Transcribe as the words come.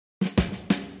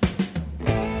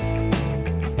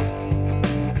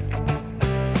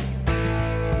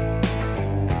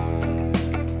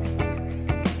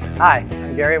Hi,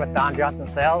 I'm Gary with Don Johnson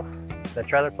Sales,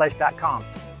 thetrailerplace.com.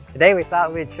 Today we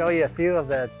thought we'd show you a few of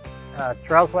the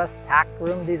Trails West tack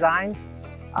room designs.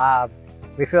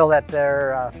 We feel that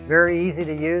they're very easy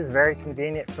to use, very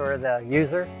convenient for the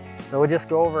user. So we'll just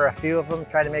go over a few of them,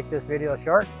 try to make this video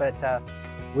short, but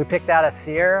we picked out a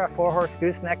Sierra 4-horse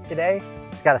gooseneck today.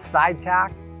 It's got a side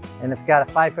tack and it's got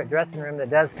a 5-foot dressing room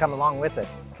that does come along with it.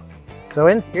 So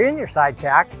in your side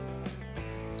tack,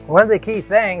 one of the key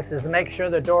things is to make sure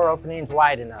the door opening is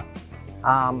wide enough.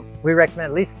 We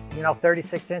recommend at least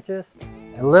 36 inches.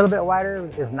 A little bit wider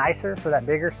is nicer for that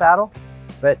bigger saddle,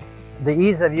 but the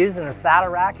ease of using the saddle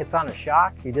rack, it's on a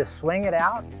shock. You just swing it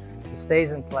out, it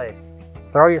stays in place.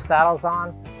 Throw your saddles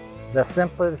on. The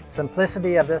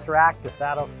simplicity of this rack, the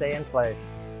saddles stay in place.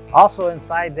 Also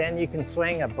inside then you can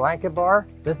swing a blanket bar.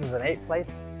 This is an 8-place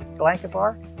blanket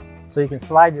bar. So you can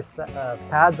slide your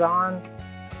pads on,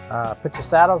 put your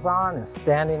saddles on, and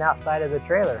standing outside of the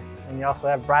trailer. And you also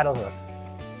have bridle hooks.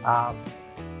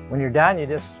 When you're done, you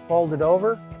just fold it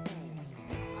over,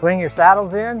 swing your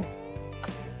saddles in,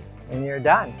 and you're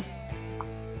done.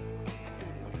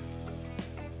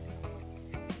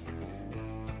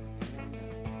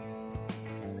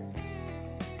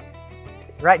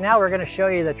 Right now we're going to show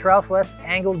you the Trails West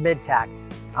angled mid tack.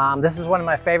 This is one of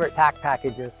my favorite tack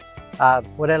packages.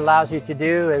 What it allows you to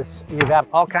do is you have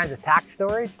all kinds of tack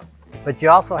storage, but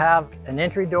you also have an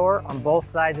entry door on both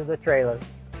sides of the trailer.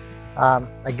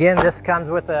 Again, this comes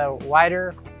with a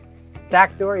wider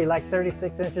tack door. You like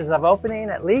 36 inches of opening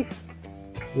at least.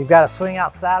 You've got a swing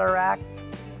out saddle rack.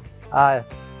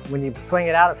 When you swing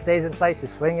it out, it stays in place. You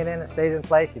swing it in, it stays in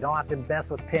place. You don't have to mess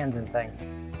with pins and things.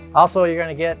 Also, you're going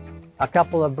to get a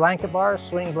couple of blanket bars,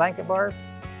 swing blanket bars.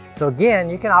 So again,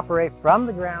 you can operate from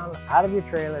the ground out of your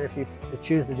trailer if you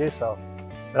choose to do so.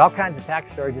 But all kinds of tack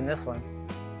storage in this one.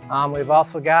 We've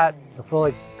also got a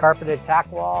fully carpeted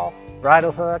tack wall,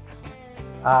 bridle hooks,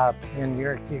 and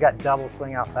you got double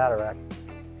swing out saddle rack.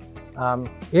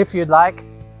 If you'd like,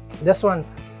 this one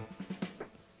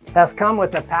has come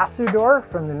with a pass-through door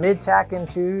from the mid tack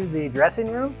into the dressing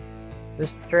room.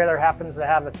 This trailer happens to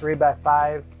have a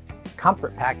 3x5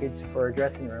 comfort package for a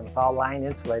dressing room. It's all line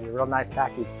insulated, real nice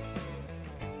package.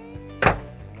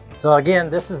 So again,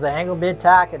 this is the angled mid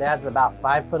tack. It adds about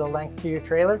 5 foot of length to your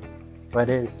trailer, but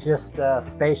it's just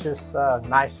spacious,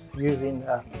 nice using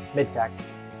mid tack.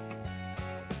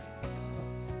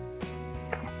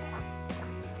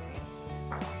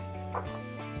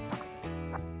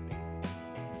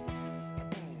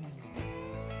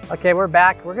 Okay, we're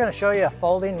back. We're going to show you a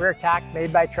folding rear tack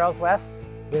made by Trails West.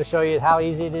 I'm going to show you how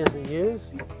easy it is to use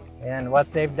and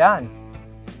what they've done.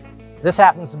 This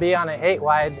happens to be on an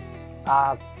 8-wide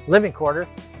living quarters,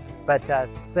 but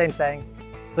same thing.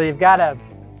 So you've got a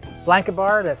blanket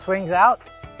bar that swings out,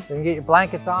 so you can get your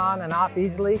blankets on and off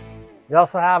easily. You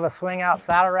also have a swing out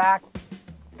saddle rack.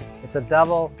 It's a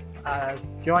double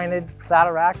jointed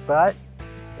saddle rack, but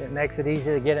it makes it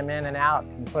easy to get them in and out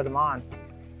and put them on.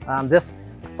 This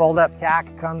fold up tack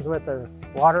comes with a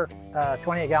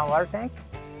 28-gallon water tank.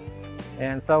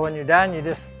 And so when you're done, you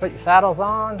just put your saddles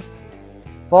on,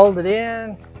 fold it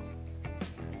in,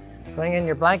 swing in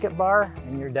your blanket bar,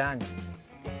 and you're done.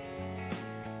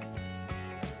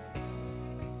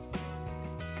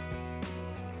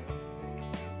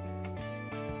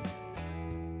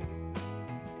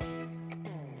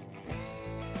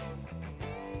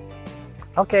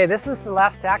 Okay, this is the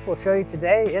last tack we'll show you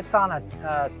today. It's on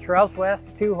a Trails West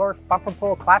 2-horse bumper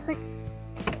pull classic.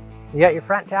 You got your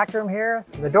front tack room here.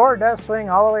 The door does swing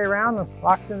all the way around and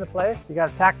locks into place. You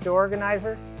got a tack door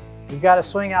organizer. You've got a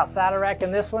swing out saddle rack in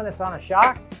this one. It's on a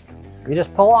shock. You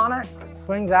just pull on it,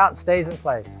 swings out and stays in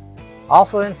place.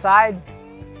 Also inside,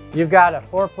 you've got a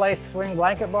 4-place swing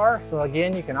blanket bar. So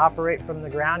again, you can operate from the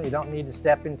ground. You don't need to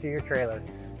step into your trailer.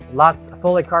 Lots of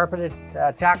fully carpeted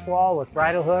tack wall with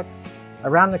bridle hooks.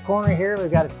 Around the corner here,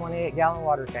 we've got a 28-gallon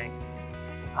water tank.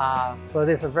 So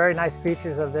these are very nice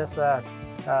features of this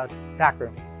tack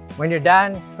room. When you're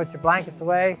done, put your blankets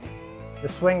away,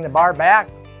 just swing the bar back,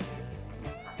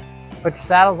 put your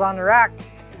saddles on the rack,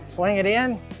 swing it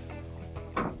in.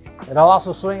 It'll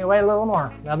also swing away a little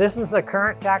more. Now this is the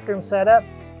current tack room setup.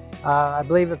 I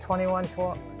believe the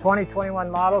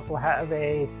 2021 models will have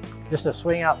just a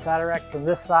swing out saddle rack from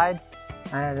this side.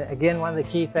 And again, one of the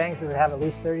key things is to have at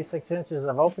least 36 inches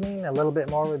of opening. A little bit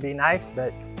more would be nice,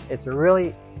 but it's a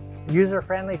really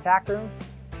user-friendly tack room.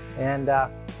 And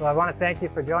so I want to thank you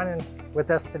for joining with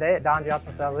us today at Don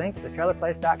Johnson Sales Inc.,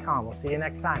 thetrailerplace.com. We'll see you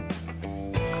next time.